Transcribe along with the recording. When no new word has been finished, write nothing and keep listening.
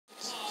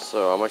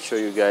So I'm gonna show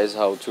you guys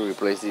how to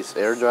replace this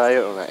air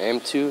dryer on an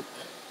M2.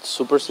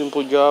 Super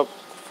simple job.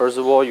 First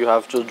of all, you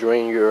have to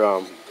drain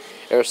your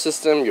air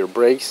system, your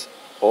brakes,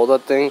 all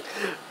that thing.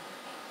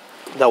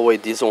 That way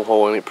this won't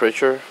hold any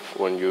pressure.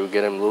 When you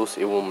get them loose,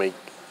 it won't make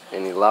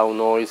any loud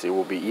noise. It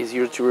will be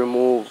easier to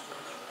remove,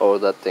 all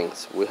that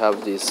things. We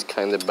have these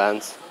kind of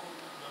bands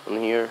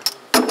on here.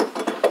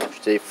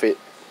 They fit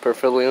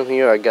perfectly on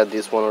here. I got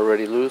this one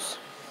already loose,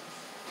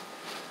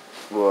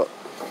 but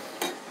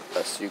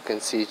as you can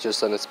see, it's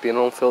just a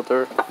spin-on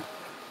filter.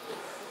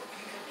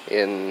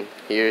 And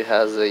here it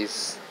has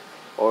this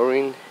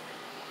O-ring,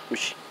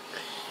 which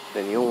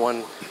the new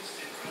one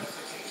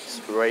is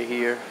right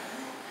here.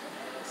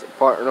 It's a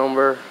part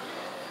number.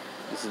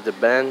 This is the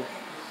band.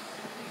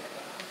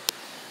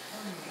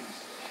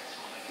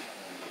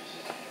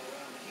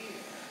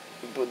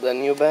 Put the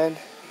new band.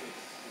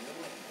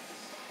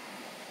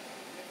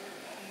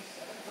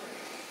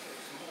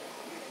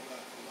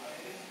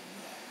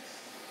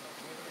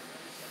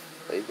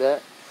 Like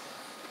that.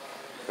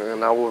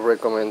 And I would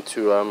recommend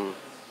to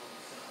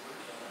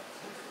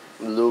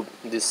lube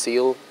this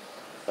seal.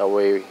 That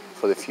way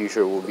for the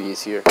future it will be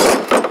easier.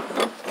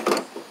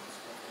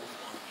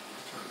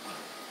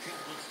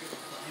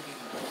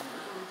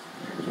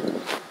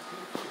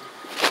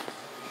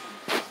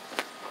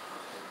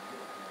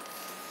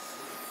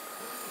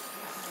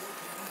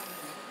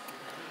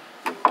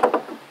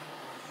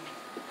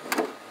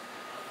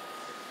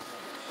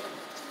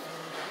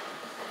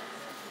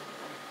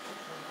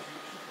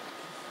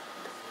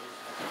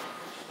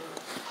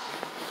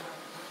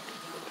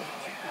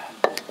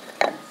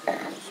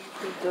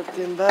 Put that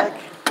thing back.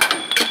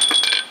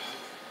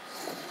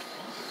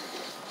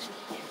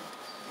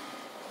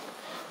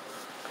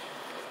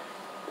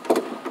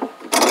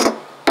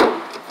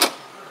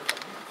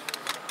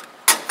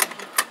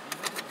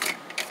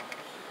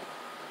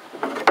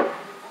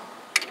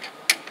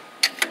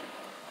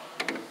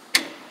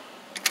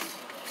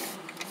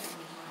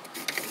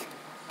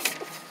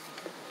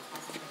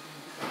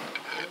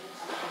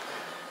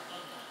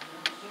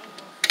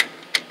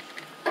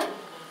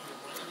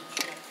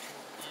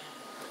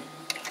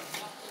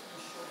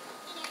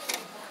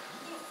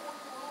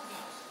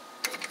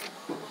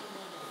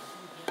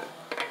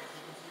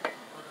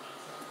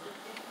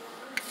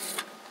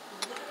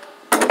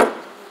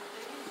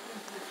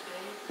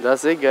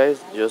 That's it,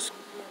 guys. Just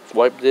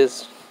wipe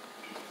this,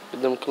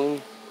 get them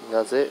clean.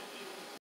 That's it.